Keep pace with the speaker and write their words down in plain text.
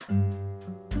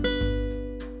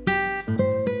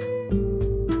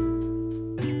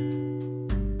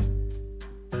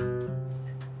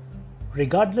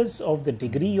Regardless of the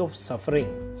degree of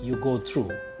suffering you go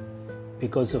through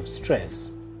because of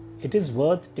stress, it is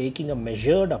worth taking a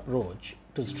measured approach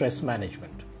to stress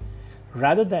management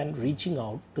rather than reaching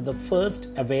out to the first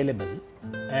available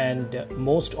and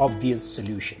most obvious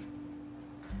solution.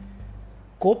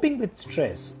 Coping with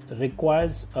stress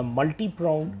requires a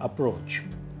multi-pronged approach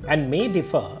and may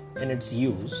differ in its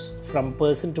use from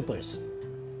person to person.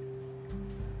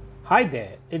 Hi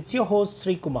there, it's your host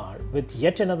Sri Kumar with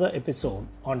yet another episode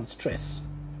on stress.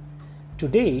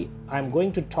 Today, I'm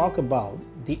going to talk about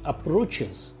the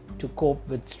approaches to cope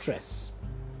with stress.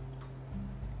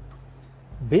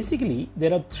 Basically,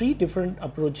 there are three different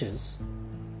approaches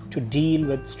to deal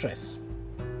with stress.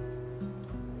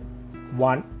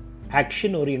 1.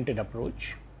 Action-oriented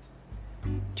approach.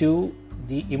 2.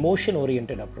 The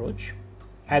emotion-oriented approach.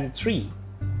 And 3.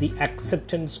 The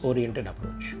acceptance-oriented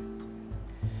approach.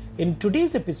 In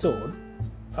today's episode,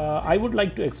 I would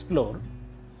like to explore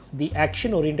the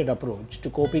action-oriented approach to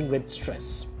coping with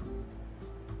stress.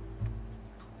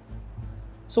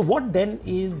 So what then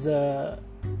is the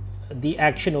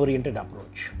action-oriented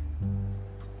approach?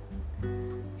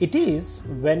 It is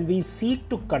when we seek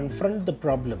to confront the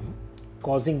problem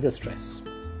causing the stress,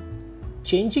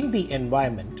 changing the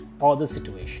environment or the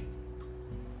situation.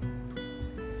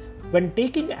 When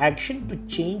taking action to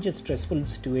change a stressful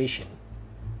situation,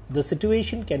 the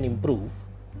situation can improve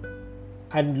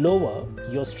and lower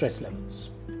your stress levels.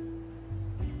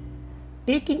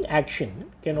 Taking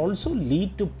action can also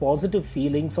lead to positive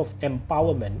feelings of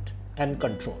empowerment and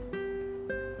control.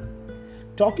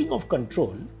 Talking of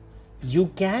control, you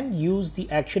can use the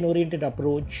action-oriented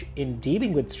approach in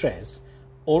dealing with stress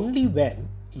only when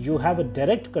you have a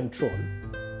direct control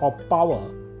or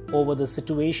power over the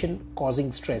situation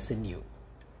causing stress in you.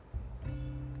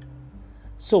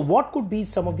 So what could be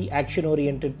some of the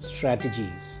action-oriented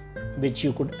strategies which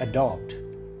you could adopt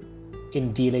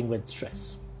in dealing with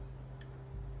stress?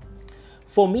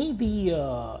 For me,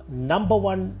 the number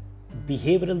one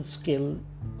behavioral skill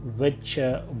which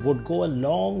would go a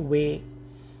long way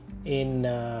in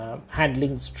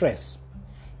handling stress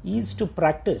is to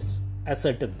practice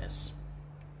assertiveness.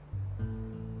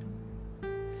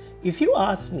 If you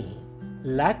ask me,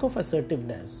 lack of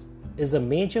assertiveness is a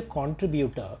major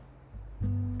contributor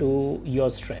to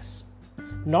your stress,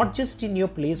 not just in your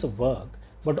place of work,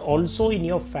 but also in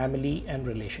your family and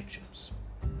relationships.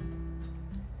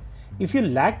 If you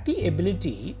lack the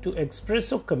ability to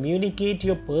express or communicate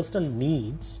your personal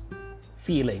needs,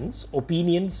 feelings,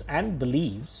 opinions, and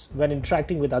beliefs when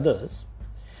interacting with others,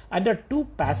 and are too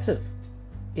passive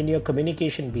in your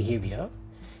communication behavior,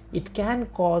 it can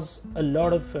cause a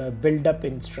lot of build-up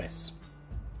in stress.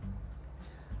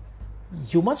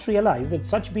 You must realize that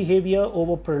such behavior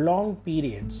over prolonged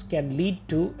periods can lead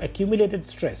to accumulated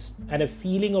stress and a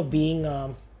feeling of being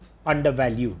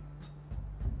undervalued.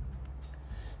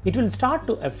 It will start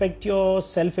to affect your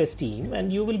self-esteem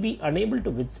and you will be unable to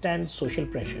withstand social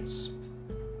pressures.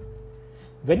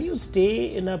 When you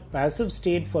stay in a passive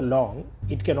state for long,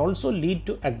 it can also lead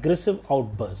to aggressive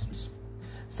outbursts,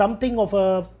 something of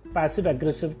a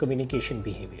passive-aggressive communication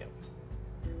behavior.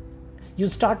 You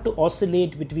start to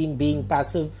oscillate between being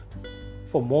passive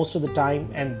for most of the time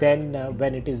and then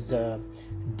when it is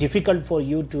difficult for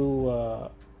you to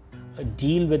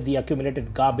deal with the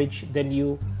accumulated garbage, then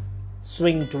you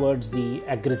swing towards the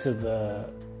aggressive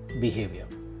behavior.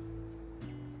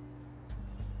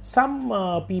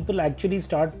 Some people actually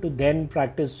start to then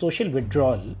practice social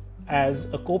withdrawal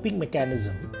as a coping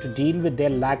mechanism to deal with their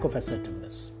lack of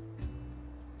assertiveness,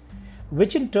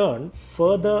 which in turn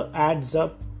further adds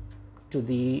up to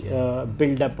the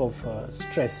build-up of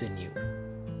stress in you.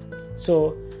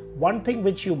 So one thing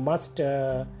which you must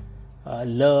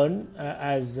learn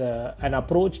as an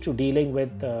approach to dealing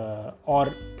with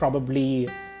or probably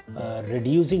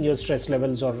reducing your stress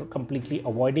levels or completely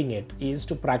avoiding it is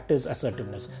to practice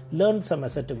assertiveness. Learn some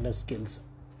assertiveness skills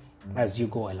as you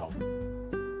go along.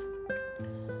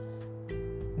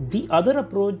 The other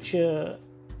approach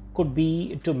could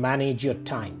be to manage your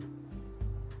time.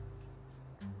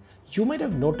 You might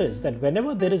have noticed that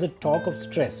whenever there is a talk of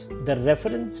stress, the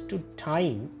reference to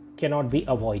time cannot be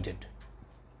avoided.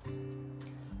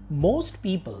 Most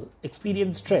people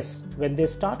experience stress when they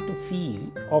start to feel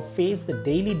or face the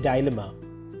daily dilemma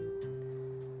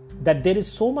that there is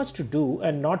so much to do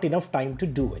and not enough time to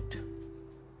do it.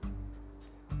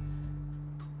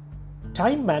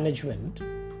 Time management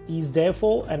is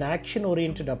therefore an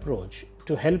action-oriented approach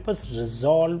to help us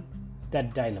resolve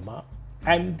that dilemma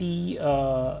and the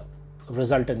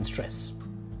resultant stress.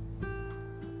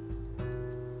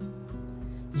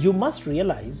 You must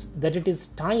realize that it is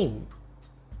time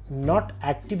not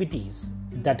activities,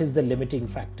 that is the limiting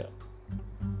factor.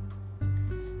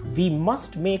 We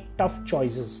must make tough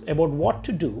choices about what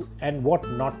to do and what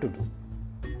not to do.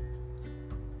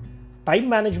 Time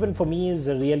management for me is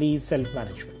really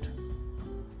self-management.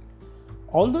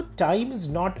 Although time is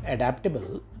not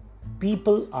adaptable,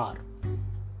 people are.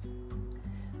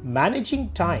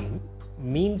 Managing time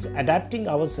means adapting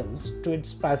ourselves to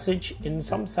its passage in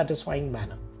some satisfying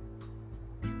manner.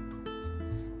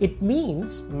 It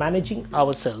means managing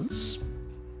ourselves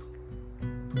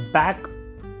back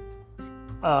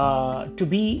to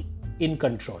be in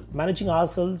control. Managing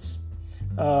ourselves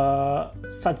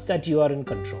such that you are in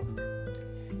control.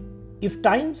 If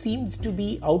time seems to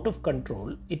be out of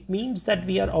control, it means that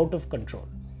we are out of control.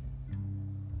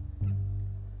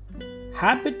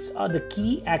 Habits are the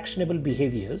key actionable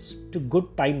behaviors to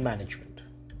good time management.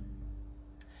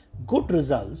 Good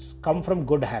results come from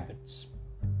good habits.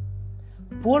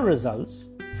 Poor results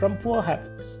from poor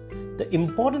habits. The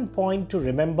important point to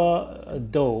remember,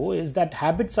 though, is that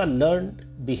habits are learned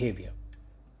behavior.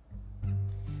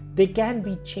 They can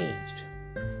be changed.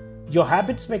 Your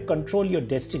habits may control your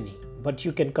destiny, but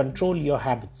you can control your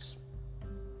habits.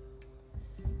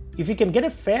 If you can get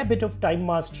a fair bit of time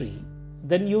mastery,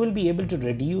 then you will be able to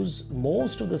reduce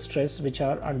most of the stress which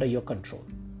are under your control.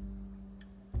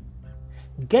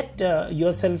 Get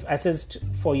yourself assessed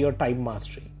for your time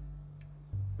mastery.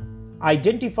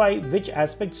 Identify which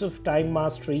aspects of time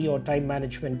mastery or time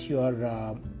management you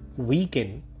are weak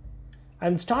in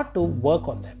and start to work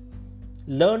on them.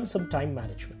 Learn some time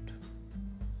management.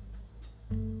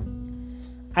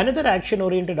 Another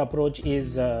action-oriented approach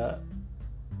is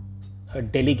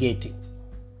delegating.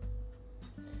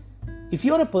 If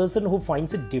you are a person who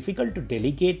finds it difficult to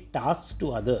delegate tasks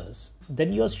to others,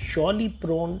 then you are surely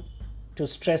prone to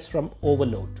stress from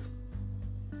overload.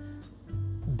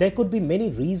 There could be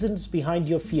many reasons behind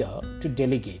your fear to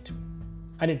delegate,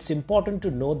 and it's important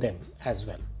to know them as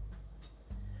well.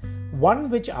 One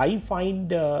which I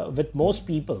find with most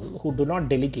people who do not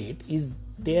delegate is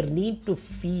their need to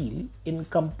feel in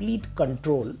complete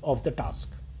control of the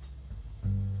task.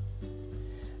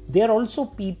 There are also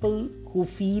people who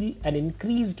feel an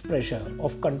increased pressure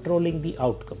of controlling the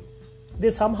outcome. They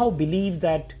somehow believe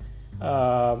that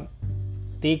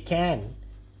they can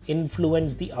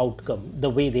influence the outcome the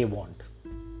way they want.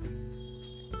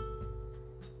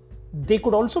 They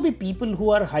could also be people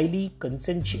who are highly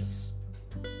conscientious.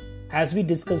 As we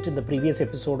discussed in the previous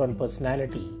episode on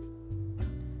personality,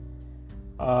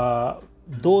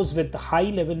 those with high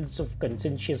levels of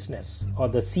conscientiousness or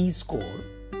the C score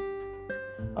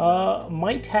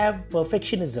might have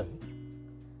perfectionism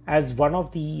as one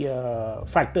of the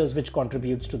factors which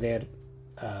contributes to their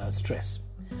stress.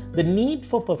 The need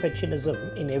for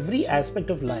perfectionism in every aspect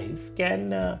of life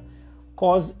can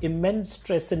cause immense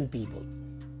stress in people.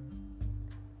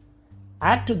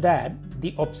 Add to that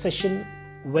the obsession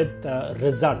with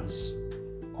results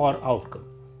or outcome.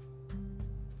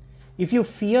 If you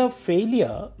fear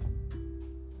failure,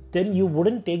 then you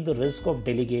wouldn't take the risk of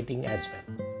delegating as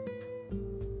well.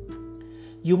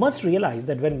 You must realize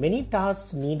that when many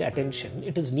tasks need attention,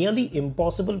 it is nearly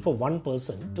impossible for one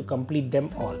person to complete them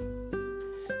all,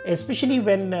 especially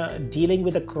when dealing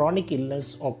with a chronic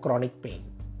illness or chronic pain.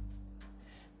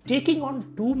 Taking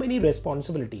on too many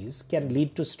responsibilities can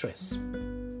lead to stress.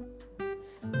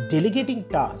 Delegating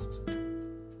tasks,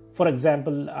 for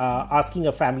example, asking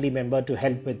a family member to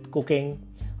help with cooking,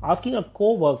 asking a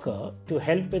co-worker to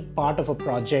help with part of a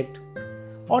project,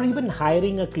 or even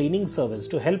hiring a cleaning service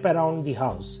to help around the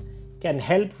house, can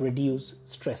help reduce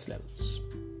stress levels.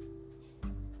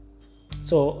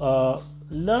 So,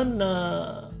 learn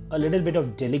a little bit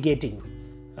of delegating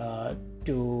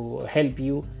to help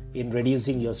you in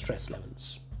reducing your stress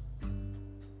levels.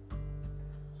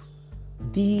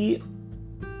 The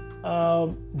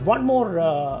one more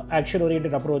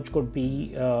action-oriented approach could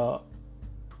be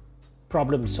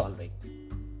problem solving.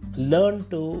 Learn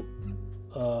to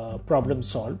problem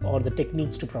solve, or the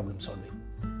techniques to problem solving.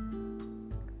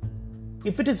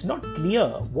 If it is not clear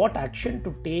what action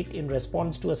to take in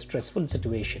response to a stressful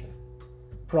situation,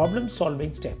 problem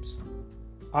solving steps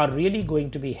are really going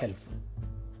to be helpful.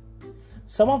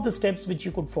 Some of the steps which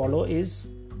you could follow is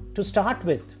to start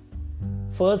with,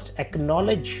 first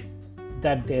acknowledge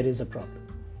that there is a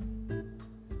problem.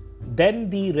 Then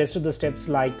the rest of the steps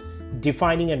like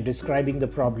defining and describing the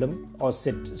problem or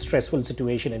stressful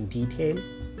situation in detail,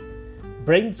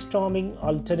 brainstorming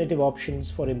alternative options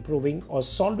for improving or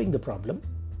solving the problem,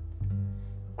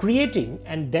 creating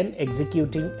and then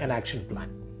executing an action plan.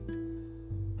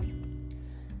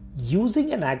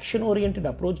 Using an action-oriented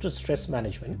approach to stress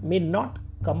management may not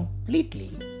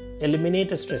completely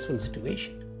eliminate a stressful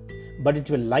situation, but it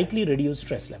will likely reduce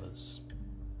stress levels.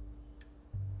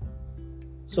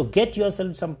 So get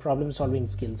yourself some problem solving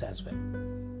skills as well.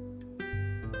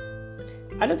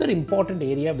 Another important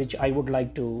area which I would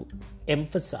like to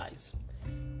emphasize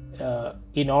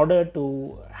in order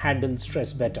to handle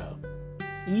stress better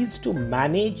is to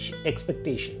manage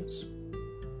expectations,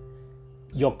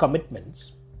 your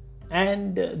commitments,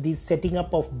 and the setting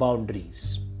up of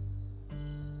boundaries.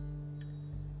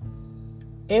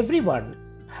 Everyone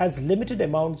has limited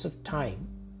amounts of time,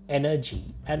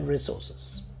 energy, and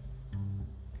resources.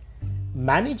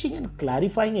 Managing and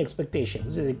clarifying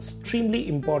expectations is extremely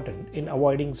important in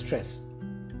avoiding stress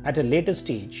at a later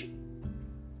stage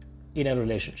in a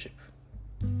relationship.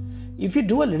 If you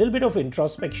do a little bit of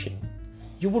introspection,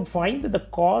 you would find that the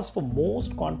cause for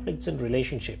most conflicts in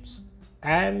relationships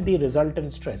and the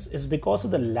resultant stress is because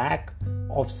of the lack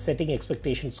of setting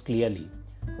expectations clearly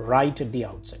right at the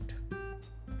outset.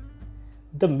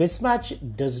 The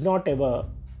mismatch does not ever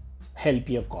help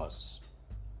your cause.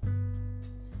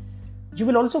 You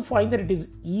will also find that it is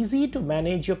easy to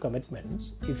manage your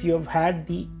commitments if you have had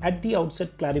at the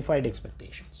outset clarified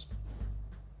expectations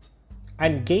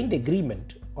and gained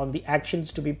agreement on the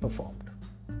actions to be performed.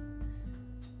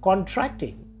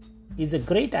 Contracting is a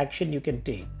great action you can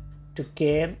take to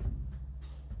care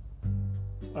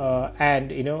and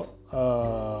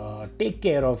take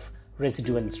care of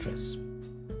residual stress.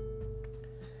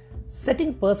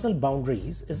 Setting personal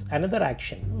boundaries is another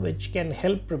action which can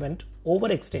help prevent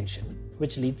overextension,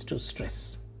 which leads to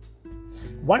stress.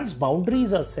 Once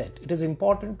boundaries are set, it is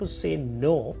important to say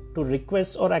no to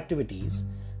requests or activities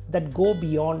that go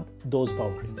beyond those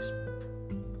boundaries.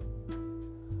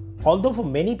 Although for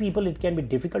many people it can be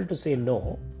difficult to say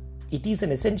no, it is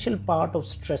an essential part of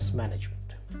stress management.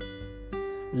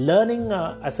 Learning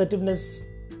assertiveness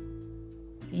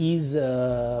is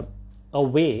a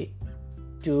way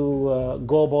to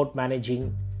go about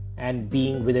managing and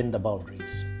being within the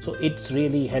boundaries. So it's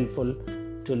really helpful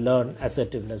to learn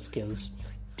assertiveness skills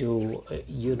to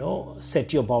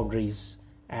set your boundaries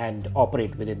and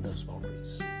operate within those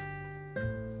boundaries.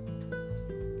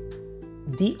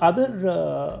 The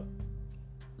other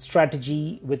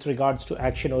strategy with regards to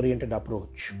action-oriented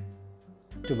approach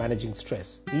to managing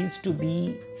stress is to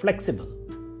be flexible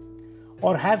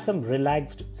or have some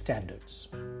relaxed standards.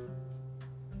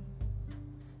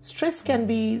 Stress can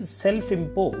be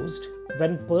self-imposed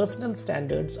when personal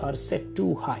standards are set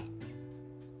too high.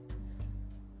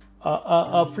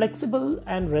 A flexible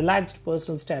and relaxed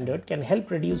personal standard can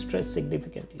help reduce stress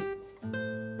significantly.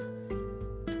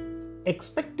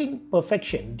 Expecting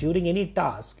perfection during any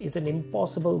task is an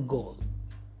impossible goal.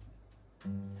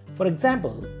 For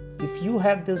example, if you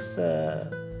have this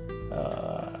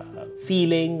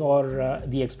feeling or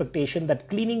the expectation that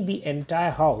cleaning the entire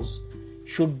house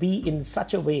should be in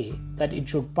such a way that it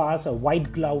should pass a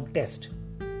white glove test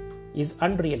is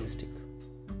unrealistic.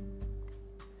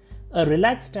 A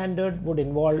relaxed standard would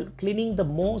involve cleaning the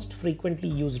most frequently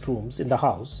used rooms in the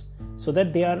house so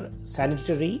that they are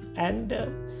sanitary and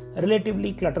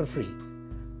relatively clutter-free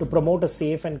to promote a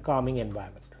safe and calming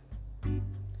environment.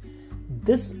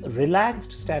 This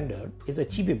relaxed standard is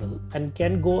achievable and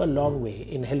can go a long way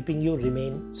in helping you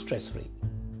remain stress-free.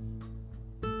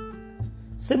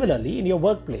 Similarly, in your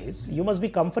workplace, you must be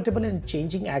comfortable in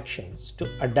changing actions to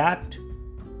adapt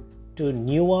to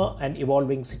newer and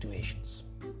evolving situations.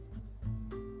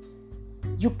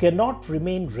 You cannot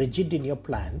remain rigid in your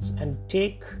plans and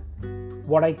take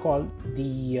what I call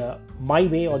the my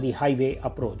way or the highway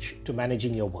approach to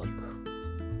managing your work.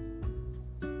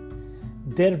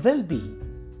 There will be,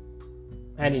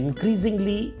 and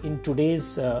increasingly in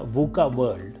today's VUCA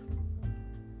world,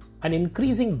 an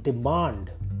increasing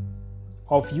demand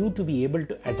of you to be able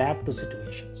to adapt to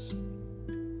situations.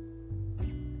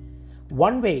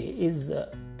 One way is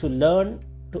to learn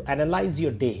to analyze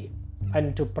your day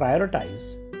and to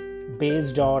prioritize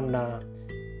based on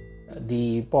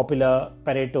the popular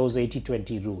Pareto's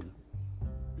 80-20 rule.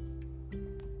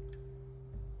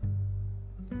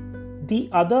 The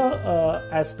other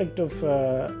aspect of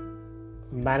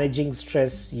managing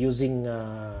stress using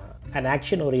an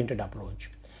action-oriented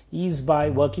approach is by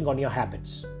working on your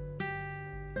habits.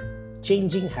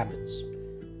 Changing habits,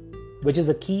 which is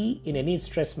the key in any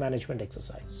stress management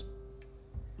exercise.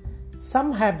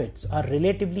 Some habits are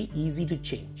relatively easy to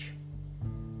change.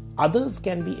 Others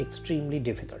can be extremely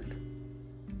difficult.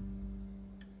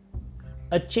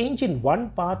 A change in one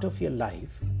part of your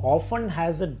life often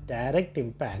has a direct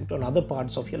impact on other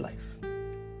parts of your life.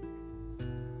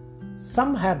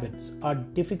 Some habits are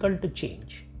difficult to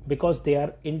change because they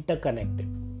are interconnected.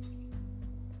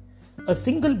 A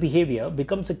single behavior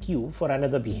becomes a cue for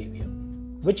another behavior,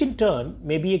 which in turn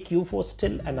may be a cue for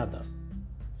still another.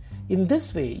 In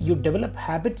this way, you develop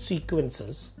habit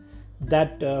sequences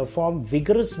that form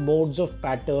vigorous modes of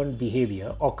patterned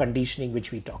behavior or conditioning,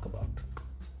 which we talk about.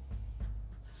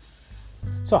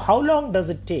 So, how long does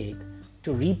it take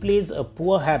to replace a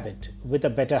poor habit with a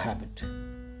better habit?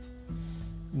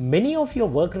 Many of your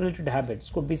work-related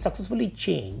habits could be successfully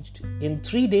changed in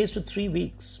 3 days to 3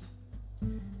 weeks.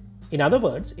 In other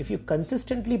words, if you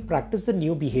consistently practice the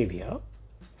new behavior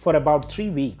for about 3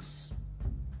 weeks,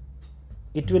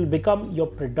 it will become your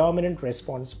predominant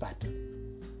response pattern.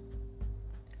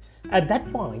 At that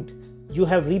point, you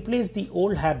have replaced the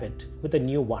old habit with a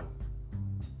new one.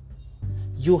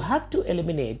 You have to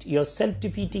eliminate your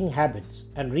self-defeating habits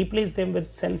and replace them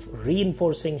with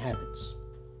self-reinforcing habits.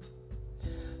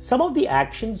 Some of the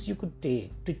actions you could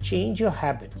take to change your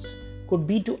habits could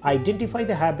be to identify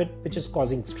the habit which is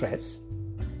causing stress,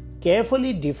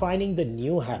 carefully defining the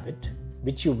new habit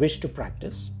which you wish to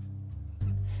practice,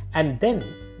 and then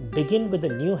begin with the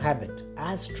new habit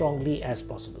as strongly as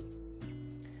possible.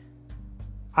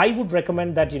 I would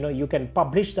recommend that you can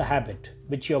publish the habit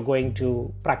which you're going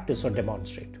to practice or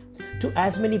demonstrate to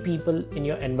as many people in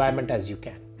your environment as you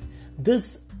can.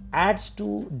 This adds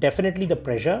to definitely the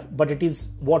pressure, but it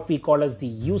is what we call as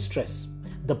the eustress,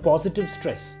 the positive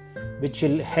stress, which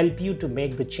will help you to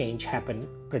make the change happen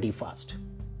pretty fast.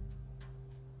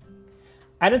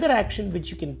 Another action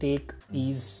which you can take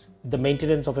is the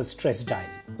maintenance of a stress diary.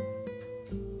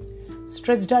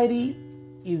 Stress diary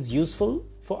is useful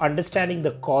for understanding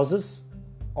the causes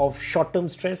of short-term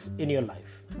stress in your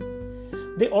life.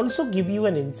 They also give you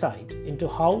an insight into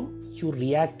how you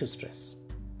react to stress.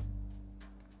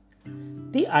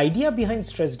 The idea behind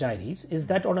stress diaries is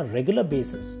that on a regular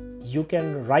basis, you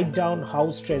can write down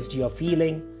how stressed you are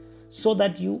feeling so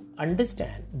that you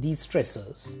understand these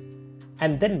stressors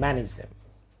and then manage them.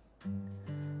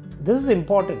 This is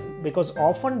important because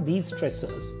often these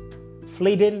stressors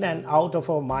fade in and out of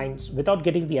our minds without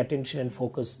getting the attention and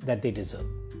focus that they deserve.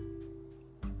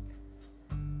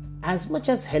 As much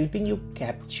as helping you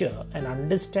capture and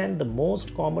understand the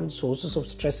most common sources of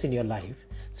stress in your life,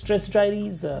 stress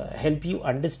diaries help you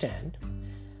understand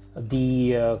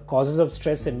the causes of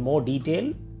stress in more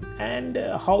detail and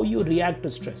how you react to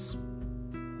stress,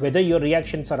 whether your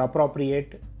reactions are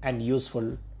appropriate and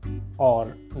useful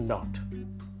or not.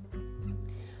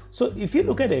 So if you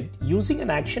look at it, using an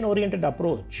action-oriented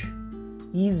approach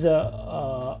is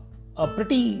a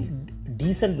pretty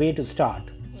decent way to start,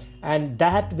 and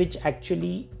that which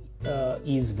actually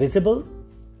is visible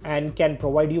and can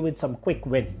provide you with some quick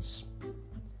wins.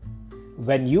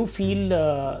 When you feel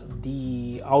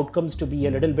the outcomes to be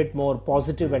a little bit more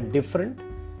positive and different,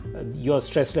 your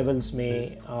stress levels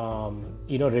may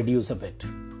reduce a bit.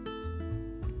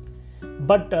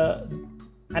 But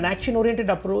an action-oriented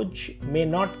approach may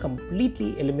not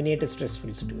completely eliminate a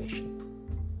stressful situation.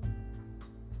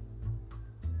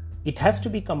 It has to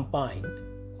be combined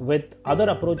with other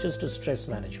approaches to stress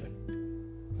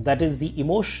management. That is the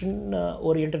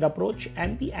emotion-oriented approach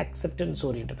and the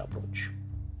acceptance-oriented approach.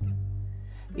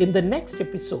 In the next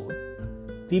episode,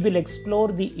 we will explore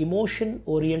the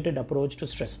emotion-oriented approach to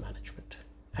stress management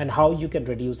and how you can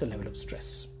reduce the level of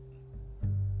stress.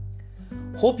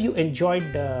 Hope you enjoyed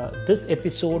this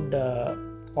episode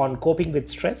on coping with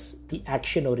stress, the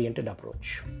action-oriented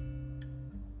approach.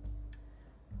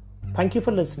 Thank you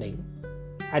for listening.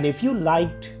 And if you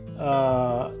liked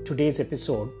today's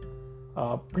episode,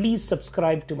 please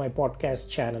subscribe to my podcast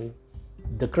channel,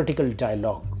 The Critical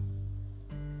Dialogue.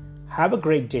 Have a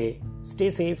great day, stay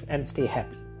safe and stay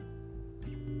happy.